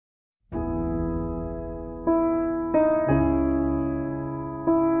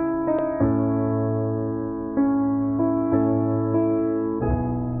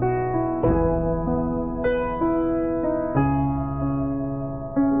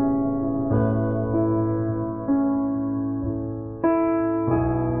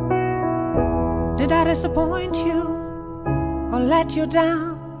Did I disappoint you or let you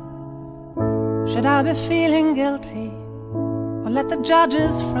down? Should I be feeling guilty or let the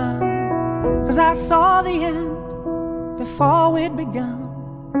judges frown? 'Cause I saw the end before we'd begun.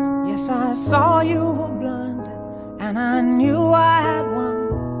 Yes, I saw you were blind and I knew I had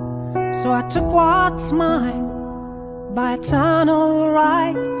won. So I took what's mine by eternal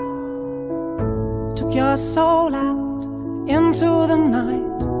right, took your soul out into the night.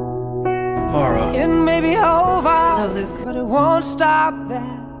 Laura. It may be over, No, Luke. but it won't stop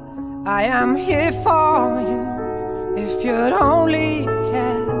there. I am here for you if you'd only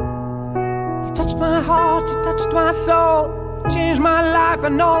care. You touched my heart, you touched my soul, you changed my life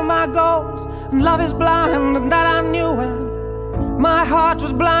and all my goals. And love is blind, and that I knew when my heart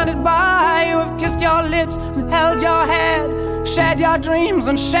was blinded by you. Have kissed your lips and held your head, shared your dreams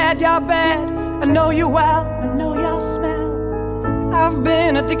and shared your bed. I know you well, I know your smell, I've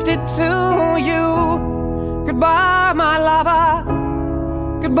been addicted to you. Goodbye, my lover.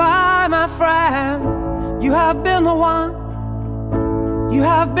 Goodbye, my friend. You have been the one. You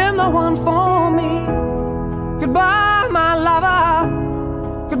have been the one for me. Goodbye, my lover.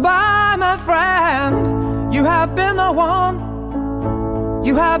 Goodbye, my friend. You have been the one.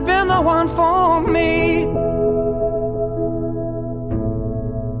 You have been the one for me.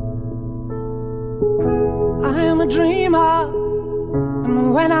 I am a dreamer,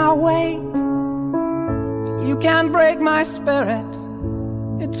 and when I wake, you can't break my spirit.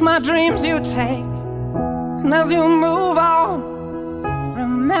 It's my dreams you take. And as you move on,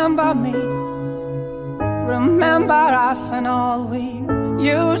 remember me. Remember us and all we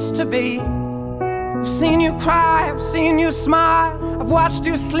used to be. I've seen you cry, I've seen you smile, I've watched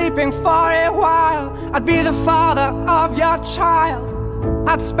you sleeping for a while. I'd be the father of your child,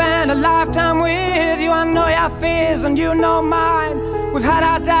 I'd spend a lifetime with you. I know your fears and you know mine. We've had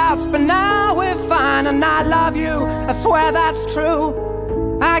our doubts, but now we're fine. And I love you, I swear that's true.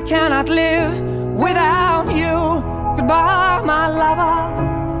 I cannot live without you. Goodbye, my lover.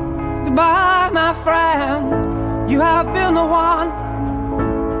 Goodbye, my friend. You have been the one.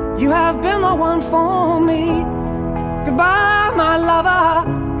 You have been the one for me. Goodbye, my lover.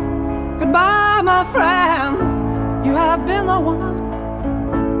 Goodbye, my friend. You have been the one.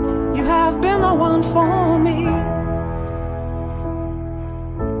 You have been the one for me.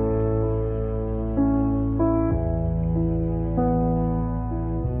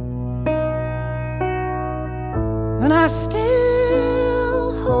 And I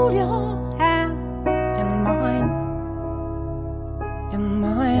still hold your hand in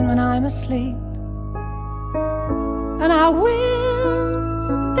mine when I'm asleep. And I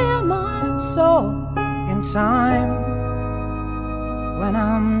will bare my soul in time when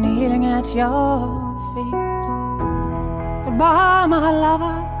I'm kneeling at your feet. Goodbye, my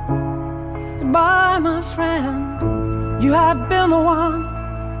lover. Goodbye, my friend. You have been the one.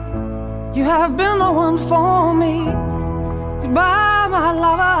 You have been the one for me. Goodbye, my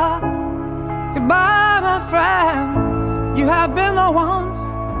lover. Goodbye, my friend. You have been the one.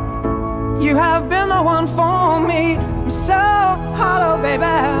 You have been the one for me. I'm so hollow, baby.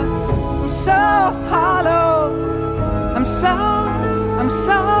 I'm so hollow. I'm so